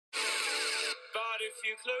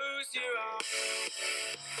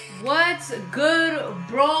What's good,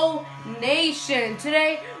 bro nation?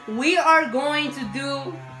 Today we are going to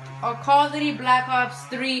do a Call of Duty Black Ops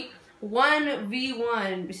 3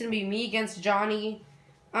 1v1. It's gonna be me against Johnny.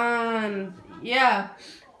 Yeah.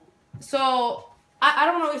 So I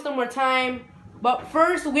don't want to waste no more time. But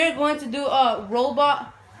first we're going to do a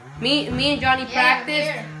robot. Me and Johnny practice.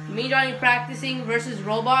 Me and Johnny practicing versus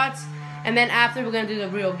robots. And then after we're gonna do the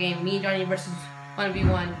real game. Me and Johnny versus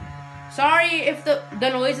 1v1. Sorry if the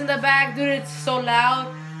noise in the back, dude, it's so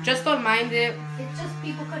loud. Just don't mind it. It's just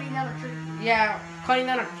people cutting down a tree. Yeah, cutting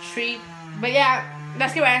down a tree. But yeah,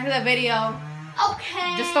 let's get right into the video.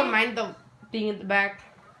 Okay. Just don't mind the thing in the back.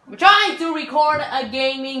 We're trying to record a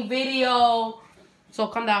gaming video. So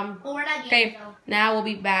calm down. Well, we're not Okay, now we'll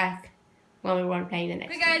be back when we want playing the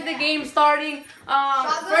next. Okay guys, the game's starting.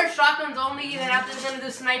 First shotguns only, then after we're gonna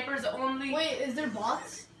do snipers only. Wait, is there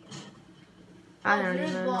bots? I don't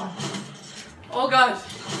even know. Bots. Oh gosh.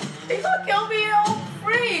 He's gonna kill me, oh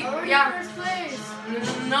freak! Yeah. First place.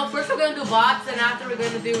 No, first we're gonna do bots, and after we're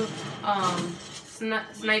gonna do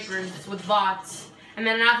snipers with bots. And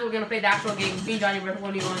then after we're gonna play the actual game, me and Johnny versus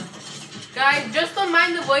 1v1. Guys, just don't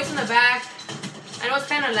mind the voice in the back. I know it's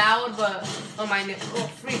kinda loud, but don't mind it. Oh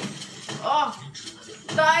freak. Oh,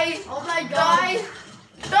 die! Oh my god!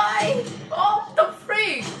 Die! Oh, the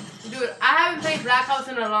freak! Dude, I haven't played Black Ops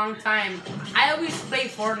in a long time. I always play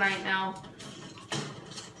Fortnite now.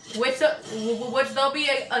 Which there'll be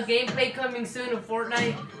a gameplay coming soon of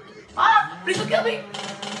Fortnite. Ah! Please don't kill me!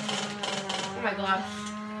 Oh my gosh.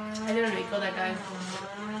 I didn't really kill that guy.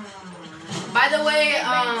 By the way,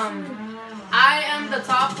 I am the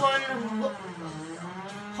top one.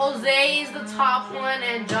 Jose is the top one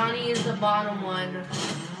and Johnny is the bottom one.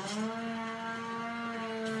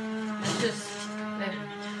 It's just...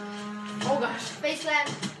 Oh gosh. Face slam.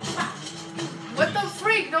 What the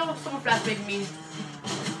freak? No, someone flashbang me.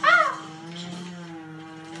 Ah!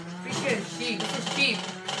 Freaking sheep. This is sheep.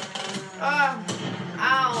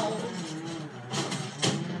 Ow.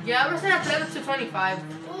 Yeah, we're gonna play with 225.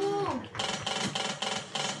 Ooh.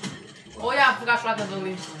 Oh yeah, I forgot shotguns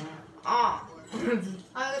only. Ah.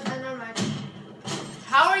 Never mind.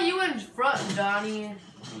 How are you in front, Johnny?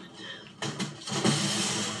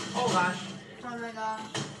 Oh gosh. Oh my god.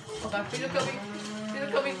 Oh god, please don't kill me. Please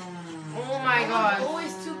don't kill me. Oh my god.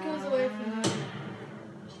 Always 2 kills away from me.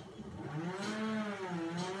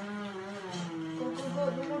 Go, go, go.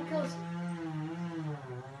 No more kills.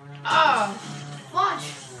 Ah. Watch.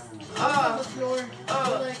 On the floor. Oh.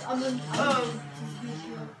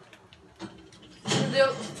 Do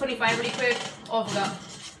 25 really quick. Oh, I forgot.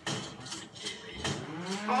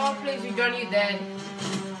 Oh, please, you Johnny, you dead.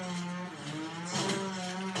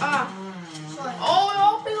 Ah.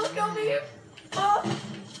 Oh, please don't kill me. Oh.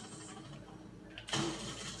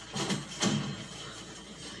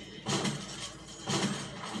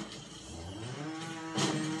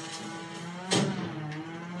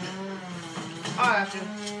 Oh, I got you.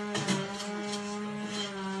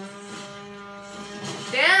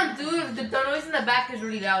 Damn, dude, the noise in the back is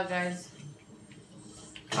really loud, guys.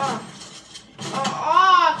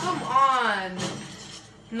 Oh, come on.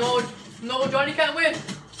 No, Johnny can't win.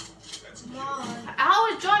 Come on. How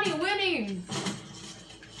is Johnny winning?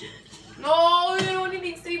 No, he only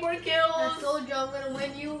needs 3 more kills. I told you I'm gonna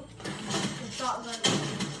win you with shotgun.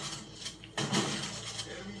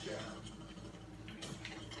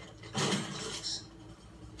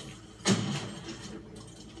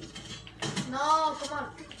 No, come on.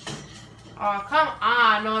 Oh, come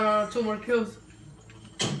on. No, 2 more kills.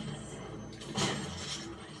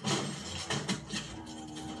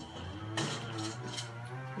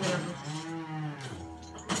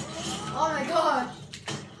 Oh my gosh.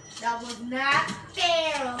 That was not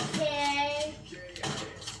fair, okay?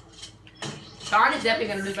 Johnny's definitely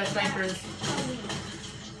gonna lose by snipers.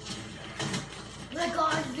 Oh my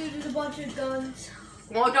gosh, dude, there's a bunch of guns.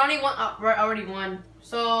 Well, Johnny already won.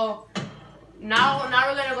 So now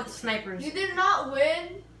we're gonna go to snipers. You did not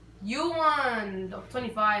win. You won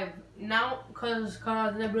 25. Now, cause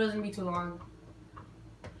the video doesn't be too long.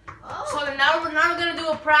 Oh. So now we're gonna do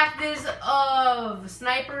a practice of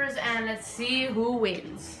snipers and let's see who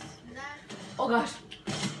wins. Oh gosh.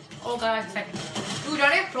 Oh god, second. Dude,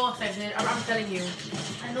 Johnny have pro snipers. I'm telling you.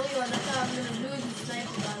 I know you are. That's how I'm gonna lose the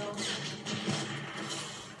sniper battle.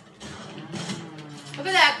 Look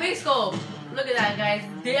at that quick scope. Look at that, guys.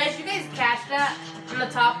 Did you guys catch that? On the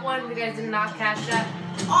top one, you guys did not catch that.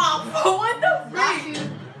 Oh, what the freak?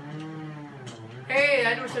 Hey,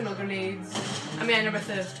 I never said no grenades. I mean, I never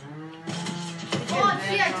said. Oh,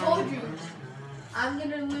 see, I told you. I'm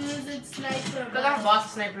gonna lose in sniper. Because I'm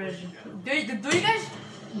boss sniper. Do you guys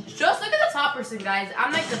just look at the top person, guys?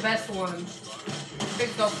 I'm like the best one. Quick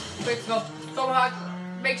scope, tomahawk,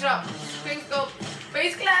 big shot, quick scope,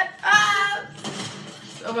 face clap. Ah!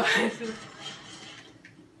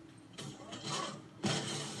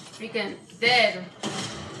 Freaking dead.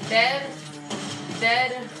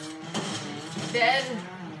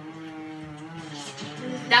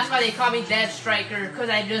 That's why they call me Dead Striker, because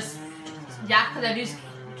I just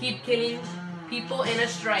keep killing people in a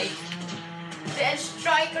strike. Dead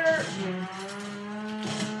Striker!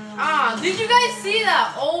 Ah, did you guys see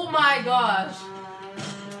that? Oh my gosh.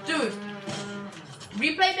 Dude,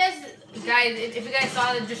 replay this. Guys, if you guys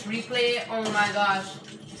saw it, just replay it. Oh my gosh.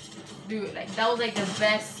 Dude, like, that was like the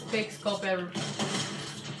best quick scope ever.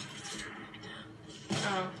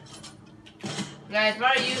 Guys,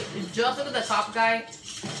 what are you? Just look at the top guy.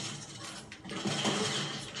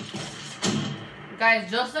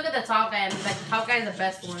 Guys, just look at the top guy. And like, the top guy is the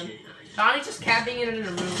best one. Johnny's just camping it in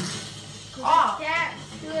the room. Oh! I can't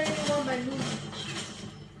do anyone by losing.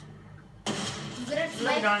 I'm good at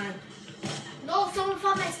sniping. No, someone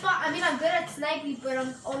found my spot. I mean, I'm good at sniping, but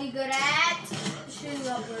I'm only good at shooting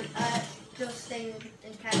upward. Just staying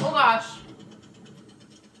in camp. Oh gosh.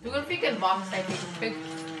 We're gonna freaking box sniping.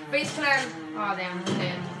 Face clan. Oh damn, I'm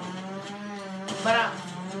dead. But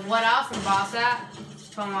what else I'm boss at?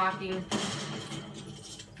 Tomahawking.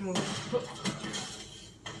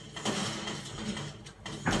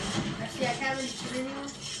 Actually, I can't really shoot anyone.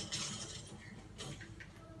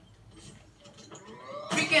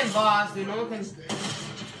 Freaking boss, dude. No one can.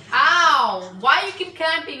 Ow! Why you keep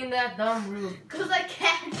camping in that dumb room? Cause I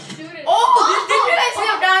can't shoot it. Oh! Did you guys see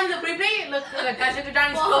him down in the replay? Look, guys, look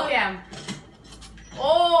down in slow cam.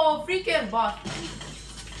 Oh, freaking boss.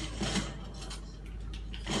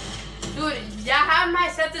 Dude, yeah, I have my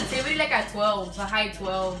sensitivity like at 12, a high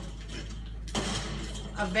 12.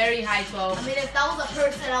 A very high 12. I mean, if that was a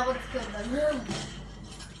person, I would have killed them.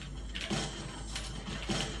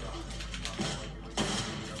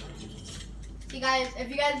 See guys, if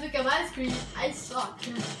you guys look at my screen, I suck.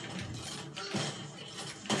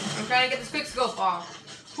 I'm trying to get this quick scope off.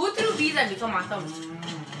 Who threw bees at me? Come on, come.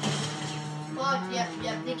 Fuck, yep,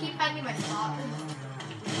 they keep finding my spot.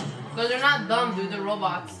 Because they're not dumb, dude, they're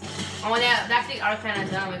robots. Oh, they actually are kind of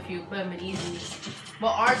dumb if you put them in easy.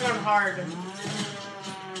 But ours are hard.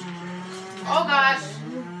 Oh gosh.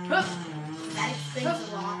 That explains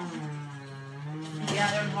a lot. Yeah,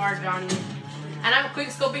 they're hard, Johnny. And I'm quick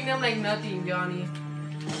scoping them like nothing, Johnny.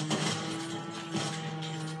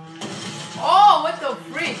 Oh, what the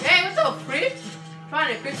freak? Hey, what the freak?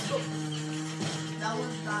 Trying to quick scope. That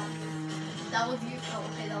was not. That was you. Oh,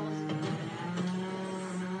 okay, that was.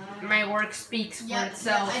 My work speaks for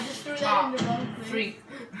itself. I just threw that in the wrong place. Freak.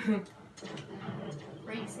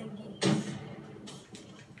 Freaks and geeks.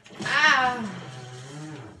 Ah.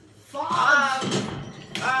 Fuck.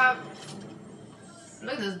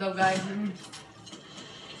 Look at this dope guy.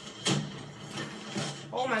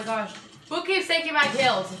 Oh my gosh. Who keeps taking my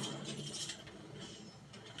kills?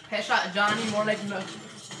 Headshot Johnny, more like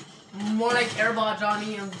airball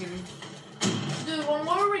Johnny. I'm kidding. Dude, when we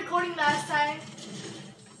were recording last time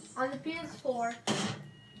on the PS4,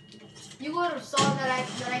 you would have saw that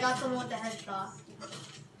I got someone with the headshot.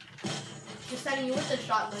 Just setting you with the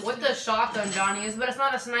shotgun. With the shotgun, Johnny, but it's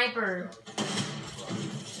not a sniper.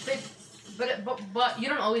 But you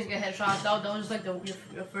don't always get headshots. That was just like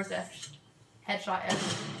your first headshot ever.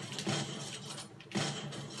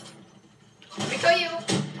 Let me kill you.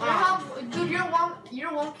 Dude,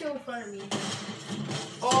 you're one kill in front of me.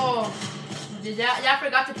 Oh, yeah, I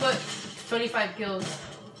forgot to put 25 kills.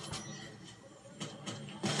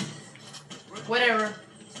 Whatever.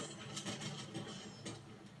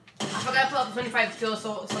 I forgot to put up 25 kills,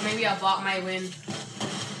 so maybe a bot might win.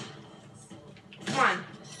 Come on.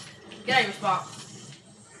 Get out of your spot.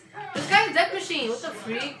 This guy's death machine. What the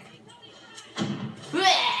freak?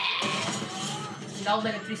 That was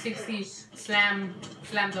like a 360 slam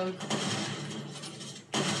dunk.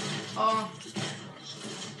 Oh.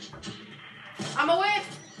 I'm away.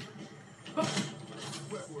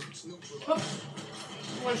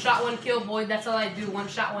 One shot, one kill, boy. That's all I do. One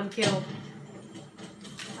shot, one kill.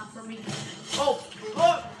 Not for me. Oh.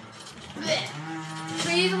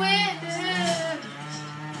 Please win.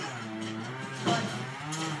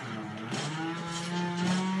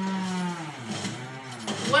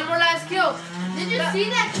 One more last kill. Did you see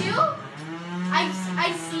that kill?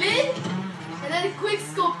 I slid and then quick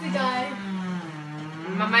scoped the guy.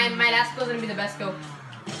 My last kill is gonna be the best kill.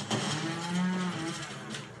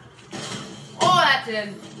 Oh, that's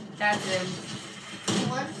him. That's him. You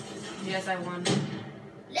won? Yes, I won.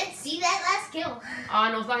 Let's see that last kill.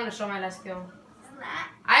 Oh no, it's not gonna show my last kill.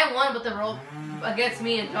 I won, but the robot against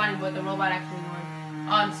me and Johnny, but the robot actually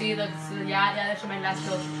won. See, look, yeah, that's my last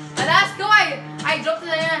kill. My last kill, I jumped in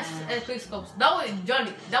the ass and quick scopes. That was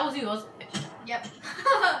Johnny. That was you, wasn't it? Yep.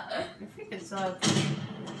 You freaking suck.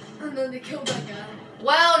 And then they killed that guy.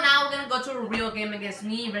 Well, now we're gonna go to a real game against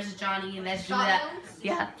me versus Johnny, and let's do that. Shotguns?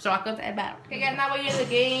 Yeah, shotguns and battle. Okay, guys, now we're in the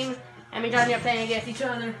game. And me and Johnny are playing against each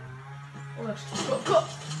other. Oh, go, go,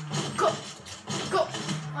 go, go.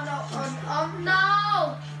 Oh no! Oh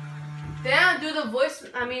no! Damn, do the voice.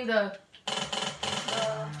 I mean the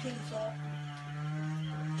Chainsaw.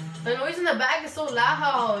 the noise in the back is so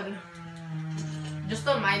loud. Just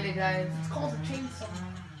don't mind it, guys. It's called a chainsaw.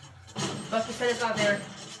 But pretend it's not there.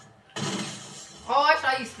 Oh, I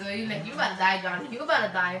saw you still. You like you about to die, Johnny. You about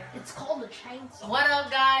to die. It's called a chainsaw. What up,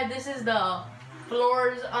 guys? This is the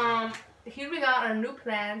floors. Here we got our new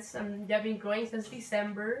plants. They've been growing since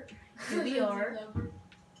December. Here we are.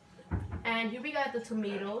 And here we got the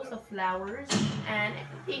tomatoes, the flowers, and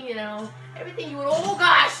everything, you know, everything you would. Oh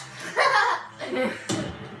gosh!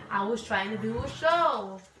 I was trying to do a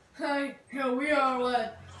show. Hi, here we are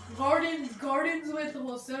what? Gardens with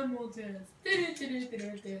Los Hamiltons.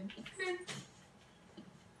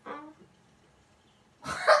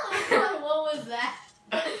 What was that?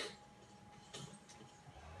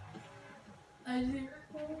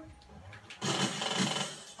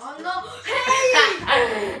 Oh no!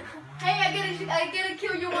 Hey! Hey, I gotta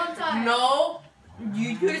kill you one time. No,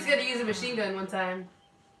 you just gotta use a machine gun one time.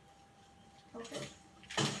 Okay.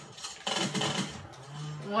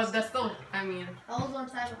 Well, that's still. I mean. That was one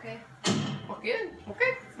time, okay? Okay. So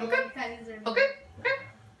Okay. you can't use it. Okay. Okay.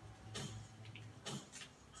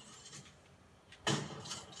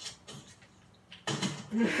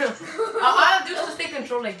 All I have to do is just take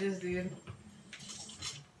control like this, dude.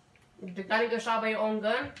 You gotta get shot by your own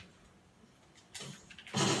gun.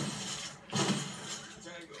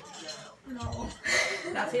 No.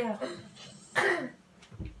 That's it.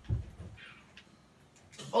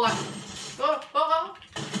 Oh, God. Go, go, go.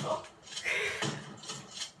 Go.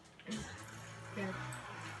 Okay.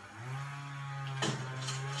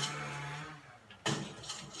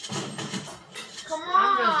 Come on.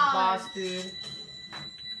 I'm just boss, dude.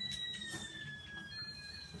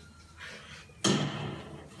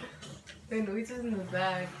 The noises in the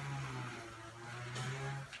back.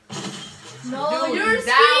 No, Dude, you're a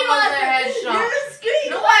that was a headshot. You're a screen.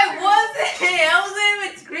 No, I wasn't. I wasn't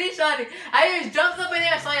even screenshotting. I just jumped up in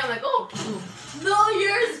there. I saw you. I'm like, oh. No,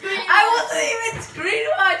 you're a screen. I wasn't even screen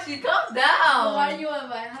watching. Calm down. Why are you at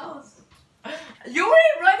my house? You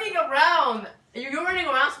were running around. You were running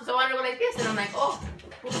around, so I wanted to go like this, and I'm like, oh.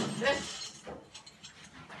 This.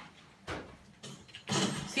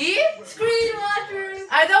 See? Screen watcher.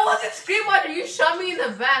 I know it wasn't screen watching. You shot me in the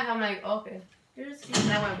back. I'm like, okay. You're a screen.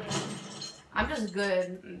 And I went. I'm just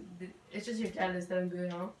good. It's just your jealous that I'm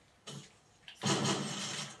good, huh?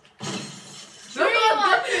 Screen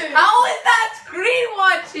watcher. How is that screen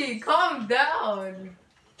watching? Calm down.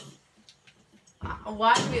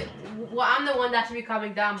 Watch me. Well, I'm the one that should be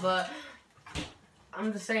calming down, but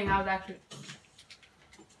I'm just saying how that actually.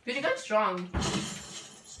 Dude, you got strong.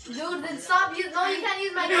 Dude, then stop. No, you can't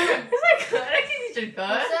use my gun. Is that good? I can use your gun.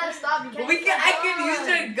 I said stop. You can't use my I can use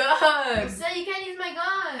your I gun. said you can't use my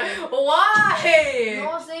gun. Why? No,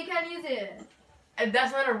 I said you can't use it. And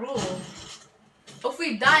that's not a rule. If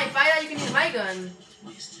we die, find out you can use my gun.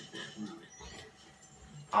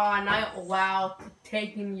 Oh, now, wow,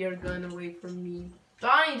 taking your gun away from me.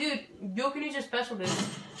 Johnny, dude, you can use your specialist.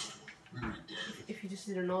 If you just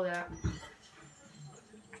didn't know that.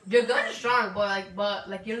 Your gun is strong, but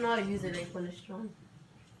you don't know how to use it like when it's strong.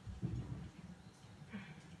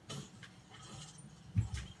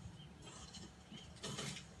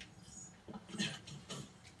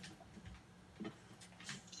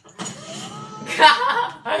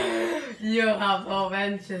 You have no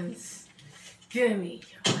vengeance. Give me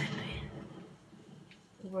your weapon.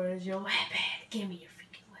 Where's your weapon? Give me your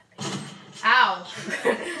freaking weapon. Ow!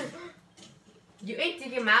 You ain't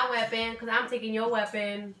taking my weapon, because I'm taking your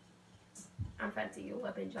weapon. I'm fancy your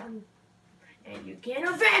weapon, Johnny. And you can't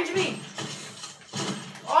avenge me!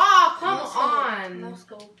 Oh, come on! No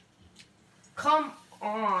scope. Come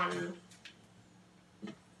on.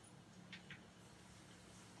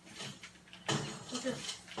 Okay.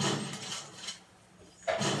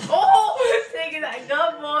 Oh! Taking that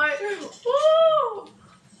gun, boy! Woo!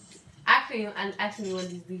 Actually, one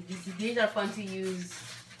of these are fun to use.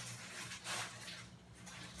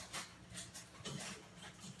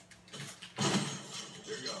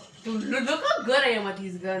 Dude, look how good I am with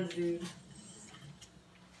these guns, dude.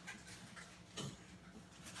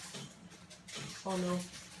 Oh no.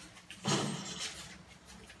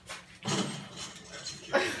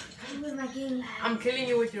 With my game lag. I'm killing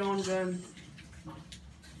you with your own gun.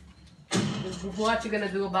 What you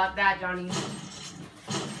gonna do about that, Johnny?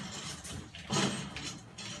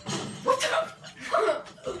 What the?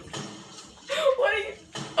 What are you?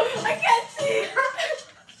 I can't see.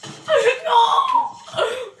 No.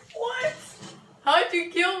 What? How'd you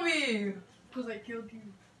kill me? Because I killed you.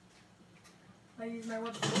 I used my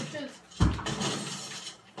weapon. Bushes.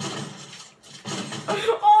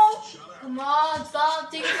 Oh. Come on,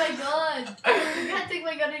 stop taking my gun. You can't take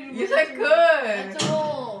my gun anymore. Yes, I could. That's a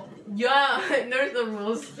rule. Yeah, there's no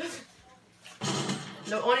rules.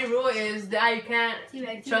 The only rule is that you can't.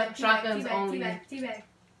 Teabag, Shotguns only. Teabag.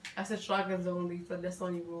 I said shotguns only, so that's the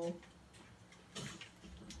only rule.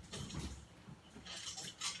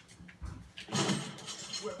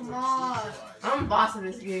 Come on. I'm boss in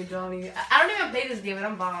this game, Johnny. I don't even play this game, but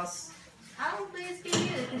I'm boss. I don't play this game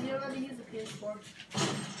either because you don't know how to use the PS4.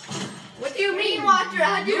 What do you mean? Screen watcher,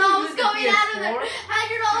 $100 You use the coming out of there. PS4?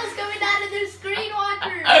 $100 coming out of their screen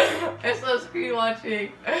watcher. It's no screen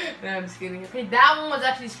watching. No, I'm just kidding. Okay, that one was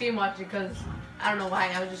actually screen watching because I don't know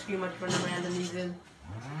why. I was just screen watching for no random reason.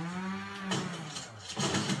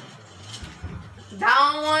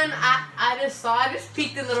 That one, I just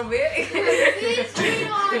peeked a little bit. See, screen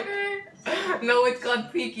watcher. No, it's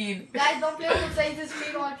called peeking. Guys, don't play with the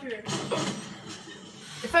screen watcher.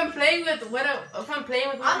 If I'm playing with one of I'm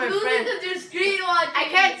my losing friends, because you're screen watching. I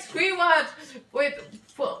can't screen watch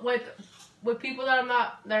with people that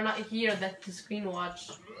are not here that to screen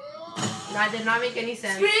watch. That did not make any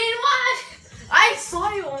sense. Screen watch. I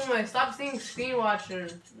saw you, Omar. Stop saying screen watcher.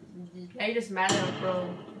 Now you just mad at a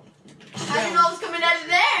pro. I didn't know it was coming out of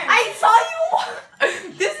there. I saw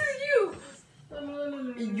you. This is you.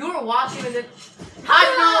 You were watching and then how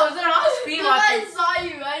do you know? Was there not a screen watcher? I saw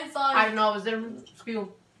you. I don't know. Was there screen?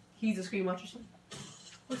 He's a screen watcher.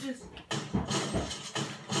 Which is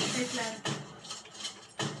Faceland.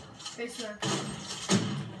 Faceland.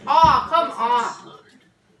 Oh, come on.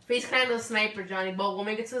 Face clan the sniper, Johnny. But when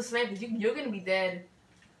we get to the sniper, you're gonna be dead.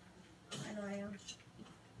 I know I am.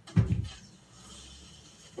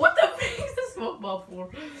 What the frick is the smoke ball for?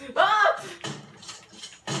 Ah!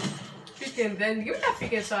 Freaking then give me that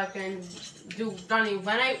freaking shotgun. Dude, Johnny,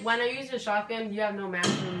 when I use the shotgun, you have no match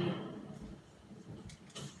for me.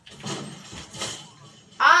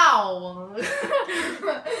 Ow!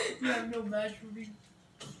 You have no match for me.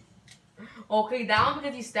 Okay, that one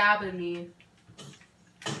because you stabbed me.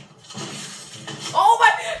 Oh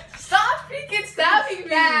my! Stop freaking stabbing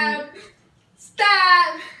me!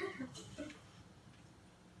 Stab!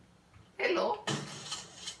 Hello?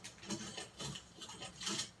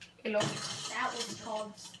 Hello? That was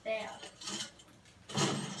called stab.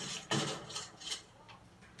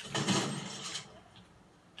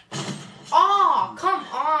 Oh, come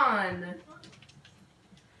on!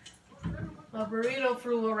 A burrito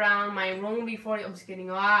flew around my room before. I'm just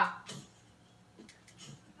kidding. Ah.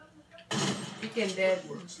 Freaking dead.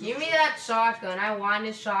 Give me that shotgun. I want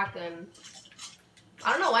this shotgun.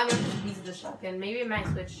 I don't know why I'm just using the shotgun. Maybe I might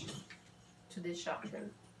switch to this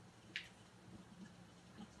shotgun.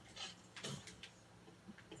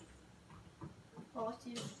 Oh, what's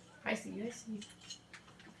you? I see you. I see you.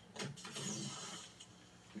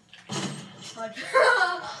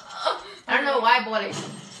 I don't know why, but like,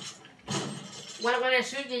 when I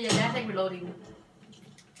shoot you, that's like reloading.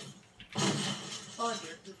 Oh,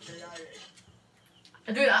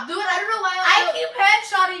 Dude, dude, I don't know why I keep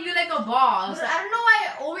headshotting you like a boss. Dude, I don't know why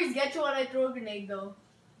I always get you when I throw a grenade though.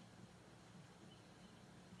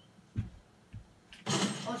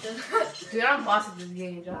 Oh, Dude, I'm boss at this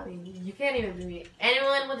game, Johnny. You can't even do me.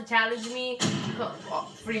 Anyone want to challenge me?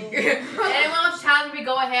 Freak. Anyone wants to challenge me?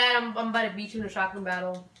 Go ahead. I'm about to beat you in a shotgun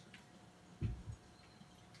battle.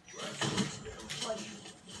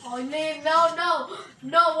 Oh man,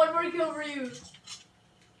 no, one more kill for you.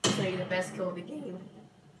 So you're the best kill of the game.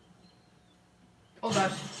 Oh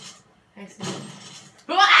gosh. I see.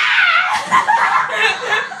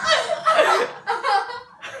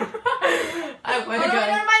 I went Oh no,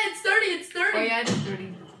 never mind, it's 30, it's 30. Oh yeah, it's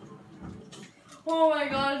 30. Oh my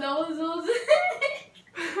god, that was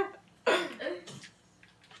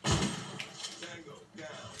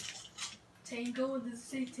Tango, does it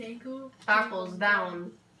say Tango? Tacos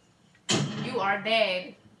down. You are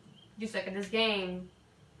dead. You suck at this game.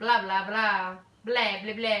 Blah blah blah. Blah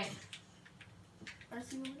blah blah. I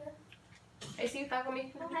see you there. I see you, taco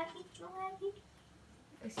me. No hacky, no hacky.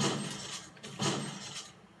 I see you.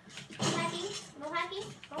 No hacky, no hacky,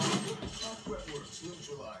 no hacky. Fretworks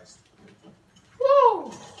neutralized.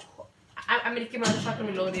 Woo! I'm gonna keep my other shotgun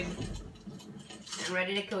reloaded. I'm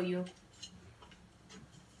ready to kill you.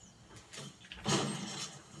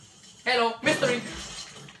 Hello, mystery.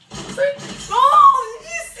 Oh, did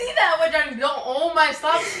you see that? What Johnny? Don't. Oh my!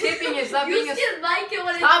 Stop skipping it. Stop being a. Skip Mike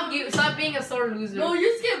when Stop being a sore loser. No,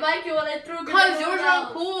 you skip Mike when I threw a grenade. Cause yours aren't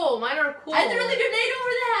cool. Mine are cool. I threw the grenade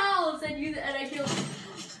over the house and I killed you.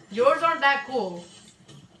 Yours aren't that cool.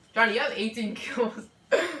 Johnny, you have 18 kills.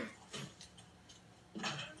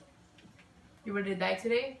 You ready to die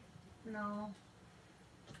today? No.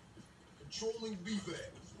 Controlling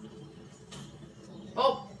B-Bag.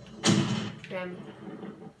 Oh. Damn.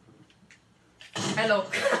 Hello.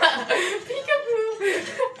 Peekaboo.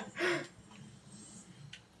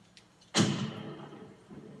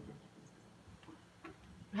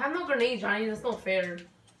 I have no grenades, Johnny. That's not fair.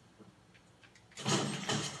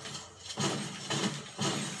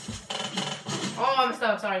 Oh, I'm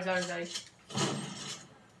stuck. Sorry.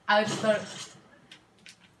 I just thought.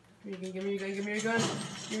 Give me your gun.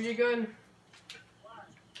 Where are you going?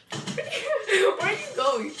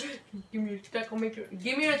 Give me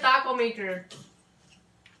your taco maker.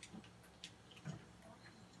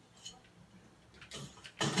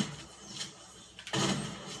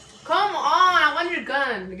 Come on, I want your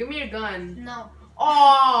gun. Give me your gun. No.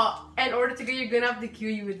 Oh, in order to get your gun, I have to kill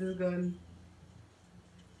you with this gun.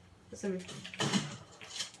 Listen to me.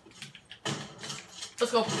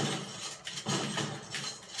 Let's go.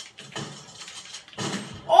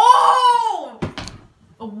 Oh!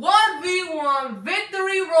 1v1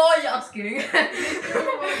 victory royale. I'm just kidding.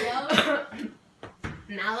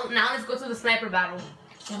 Now let's go to the sniper battle.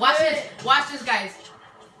 Watch this, guys.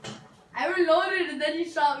 I reloaded and then you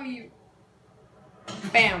shot me.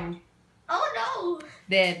 Bam. Oh no!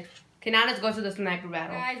 Dead. Okay, now let's go to the sniper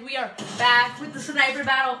battle. Guys, we are back with the sniper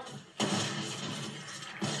battle.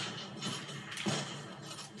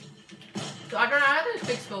 So I don't know how to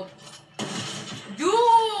quick scope. Dude!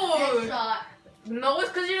 Headshot. No, it's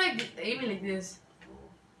because you're like aiming like this.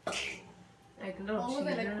 Like a little Oh, was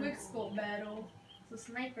it a cheater. quick scope battle? It's a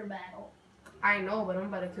sniper battle. I know, but I'm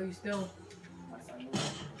about to kill you still.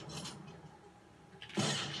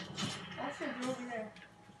 Oh shit, you're over there.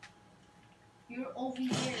 You're over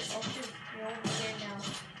here. Oh shit, you're over there now.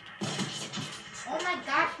 Oh my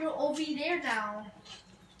gosh, you're over there now.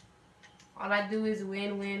 All I do is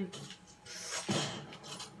win.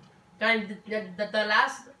 Darn, the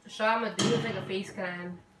last shot I'm gonna do is like a face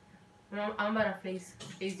clan. I'm about to face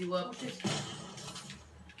you up.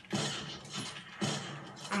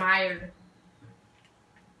 I'm hired.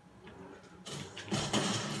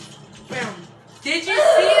 Bam. Did you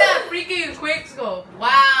see that freaking quick scope?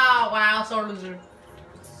 Wow, sore loser.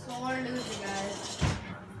 Sore loser, guys.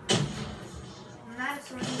 I'm not a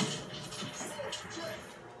sore loser.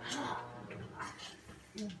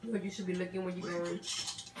 But you should be looking where you're going.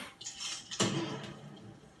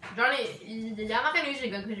 Johnny, I'm not gonna use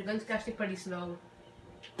your gun because your gun's actually pretty slow.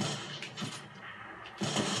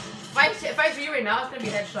 If I see you right now, it's gonna be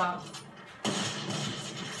a headshot.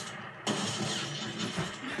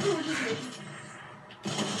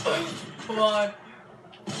 Come on.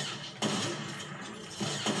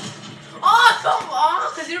 Oh, come on!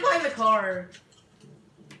 Because you're behind the car.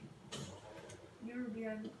 You're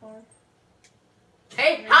behind the car.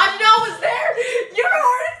 Hey, how'd you know I was there? You're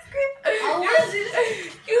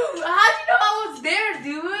how'd you know I was there,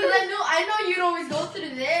 dude? Because I know you'd always go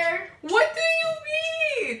through there. What do you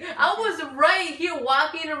mean? I was right here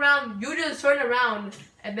walking around. You just turned around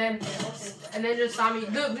and then just saw me.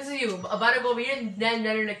 Look, this is you. About to go over here and then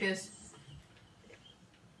you're like this.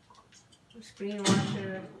 Screen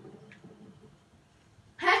watcher.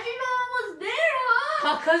 How'd you know I was there,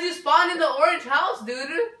 huh? Cause you spawned in the orange house,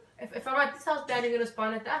 dude. If I'm at this house, then you're gonna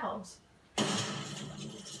spawn at that house.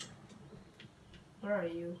 Where are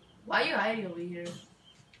you? Why are you hiding over here?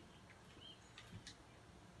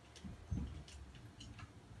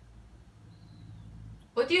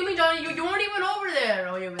 What do you mean, Johnny? You weren't even over there.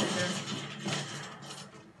 Oh, you're over there.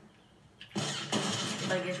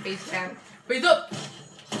 Like his face cam. Face up!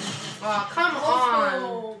 Oh, come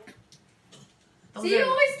on. See, you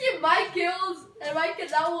always get my kills, and my kill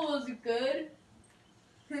that one was good.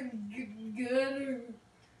 Good.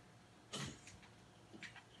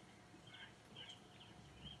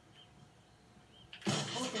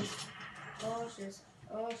 Oh shit.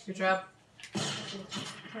 Good trap.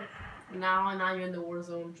 Now you're in the war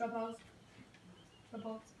zone. Troubles.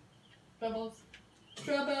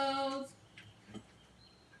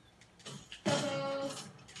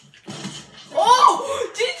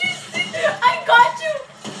 Oh! Did you see? I got you!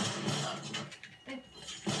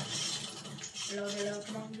 Hello,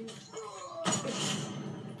 come on, dude.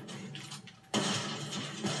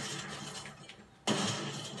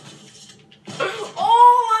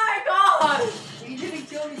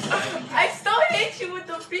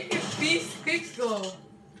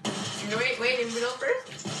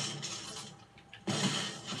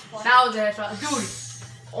 That was a headshot. Dude.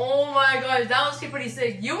 Oh my gosh. That was pretty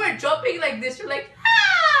sick. You were jumping like this. You're like,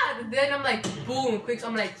 ah! And then I'm like, boom. Quick. So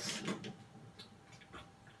I'm like.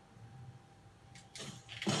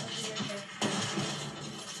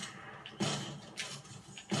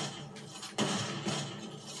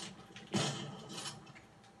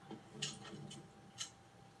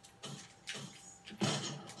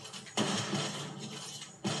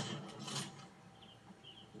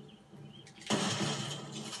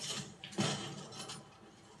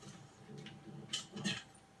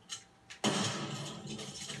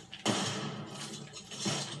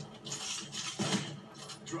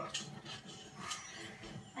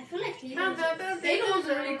 I feel like Halo's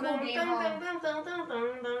a really cool game, huh?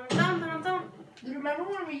 Do you remember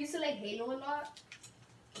when we used to like Halo a lot?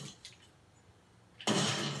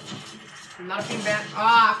 Not a free band.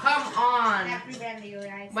 Ah, come on. Not free brand you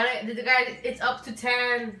guys. But the guy, it's up to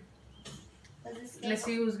 10. This game Let's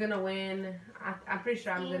see who's gonna win. I'm pretty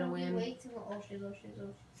sure I'm gonna win. Way too much. Oh shit, oh shit, oh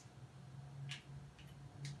shit.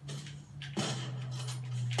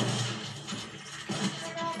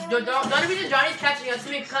 Don't be Johnny's catching us.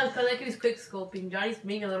 Because like he's quick scoping. Johnny's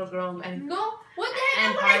being a little grown and No, what the heck?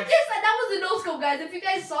 And When I just said that was a no scope, guys. If you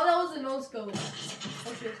guys saw, that was a no scope.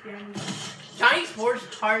 Oh shit, it's behind me. Johnny's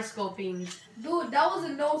hard scoping. Dude, that was a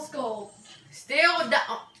no scope. Still,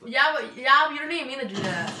 yeah, you don't even mean to do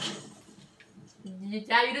that.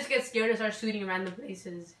 Yeah, you just get scared and start shooting in random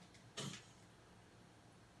places.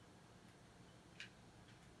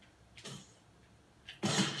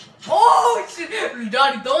 Oh shit!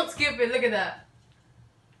 Johnny, don't skip it. Look at that.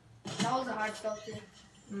 That was a hard scope too.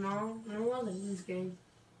 No, it wasn't in this game.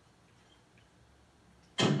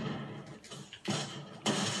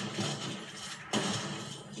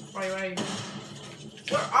 Right.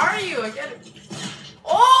 Where are you? I get it.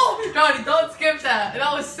 Oh! Johnny, don't skip that.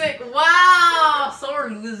 That was sick. Wow! Sore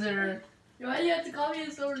loser. Why you have to call me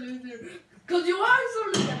a sore loser? Because you are a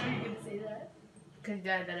sore loser. I know you're going to say that. Because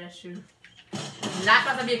yeah, that's true. That's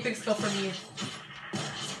not going to be a quick scope for me.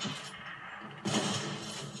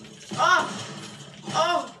 Oh!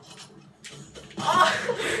 Oh! Oh!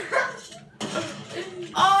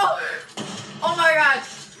 Oh! Oh my gosh!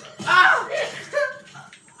 Oh!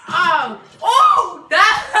 Oh! Oh!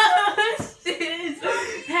 That was his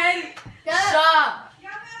head shot.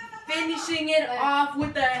 Finishing it off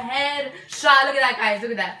with the head shot. Look at that, guys.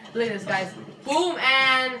 Look at that. Look at this, guys. Boom,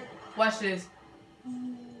 and watch this.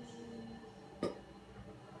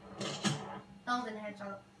 That was a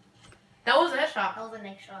headshot. That was a headshot. That was a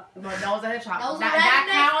next shot. But that was a headshot. That was that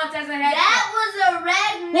counts as a headshot. That was a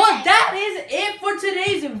red neck. Well, that is it for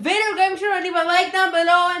today's video. Guys, make sure to leave a like down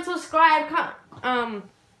below and subscribe.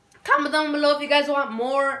 Comment down below if you guys want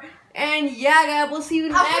more. And yeah, guys, we'll see you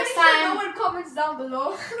next time. No one comments down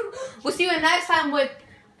below. We'll see you next time with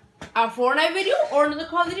a Fortnite video or another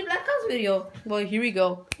Call of Duty Black Ops video. Well, here we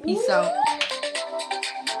go. Peace out.